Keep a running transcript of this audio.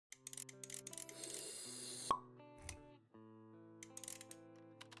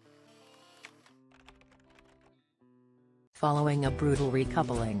Following a brutal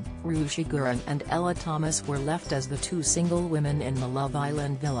recoupling, Ruchee Gurung and Ella Thomas were left as the two single women in the Love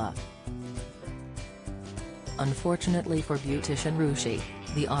Island villa. Unfortunately for beautician Ruchee,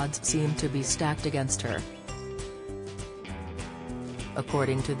 the odds seem to be stacked against her.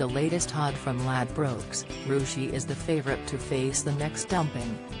 According to the latest HUD from Ladbrokes, Ruchee is the favourite to face the next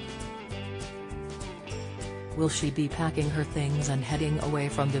dumping. Will she be packing her things and heading away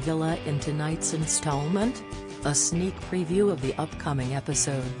from the villa in tonight's installment? A sneak preview of the upcoming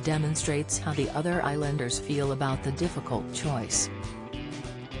episode demonstrates how the other islanders feel about the difficult choice.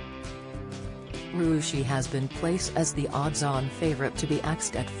 Ruchee has been placed as the odds-on favourite to be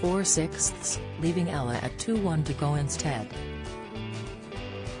axed at 4/6, leaving Ella at 2-1 to go instead.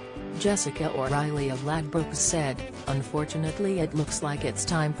 Jessica O'Reilly of Ladbrokes said, "Unfortunately it looks like it's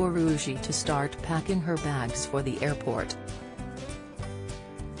time for Ruchee to start packing her bags for the airport."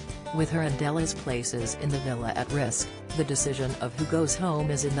 With her and Ella's places in the villa at risk, the decision of who goes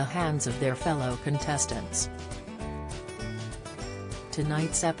home is in the hands of their fellow contestants.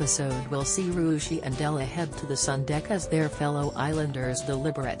 Tonight's episode will see Ruchee and Ella head to the sun deck as their fellow islanders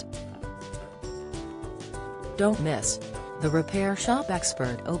deliberate. Don't miss. The repair shop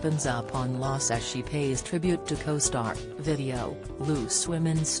expert opens up on loss as she pays tribute to co-star, video, Loose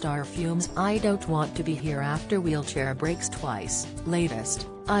Women star fumes "I don't want to be here after wheelchair breaks twice." Latest,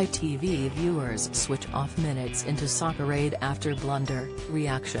 ITV viewers switch off minutes into soccer aid after blunder.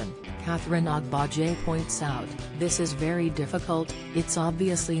 Reaction, Catherine Agbaje points out, "This is very difficult, it's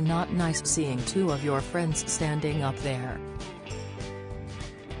obviously not nice seeing two of your friends standing up there.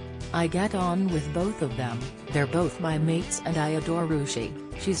 I get on with both of them, they're both my mates and I adore Ruchee,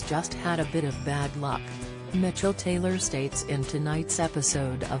 she's just had a bit of bad luck," Mitchell Taylor states in tonight's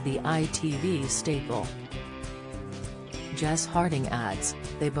episode of the ITV staple. Jess Harding adds,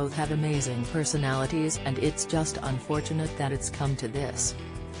 "They both have amazing personalities and it's just unfortunate that it's come to this."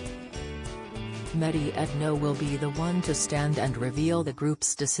 Mehdi Edno will be the one to stand and reveal the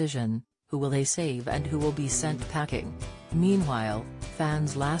group's decision. Who will they save and who will be sent packing? Meanwhile,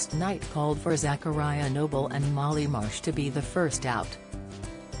 fans last night called for Zachariah Noble and Molly Marsh to be the first out.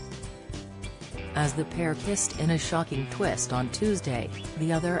 As the pair kissed in a shocking twist on Tuesday,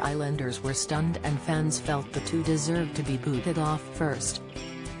 the other islanders were stunned and fans felt the two deserved to be booted off first.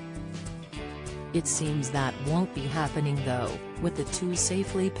 It seems that won't be happening though, with the two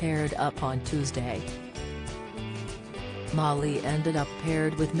safely paired up on Tuesday. Molly ended up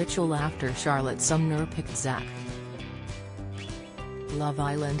paired with Mitchell after Charlotte Sumner picked Zach. Love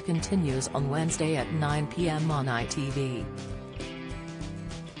Island continues on Wednesday at 9 p.m. on ITV.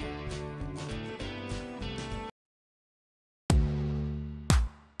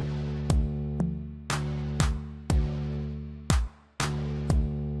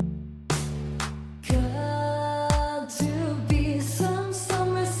 Good.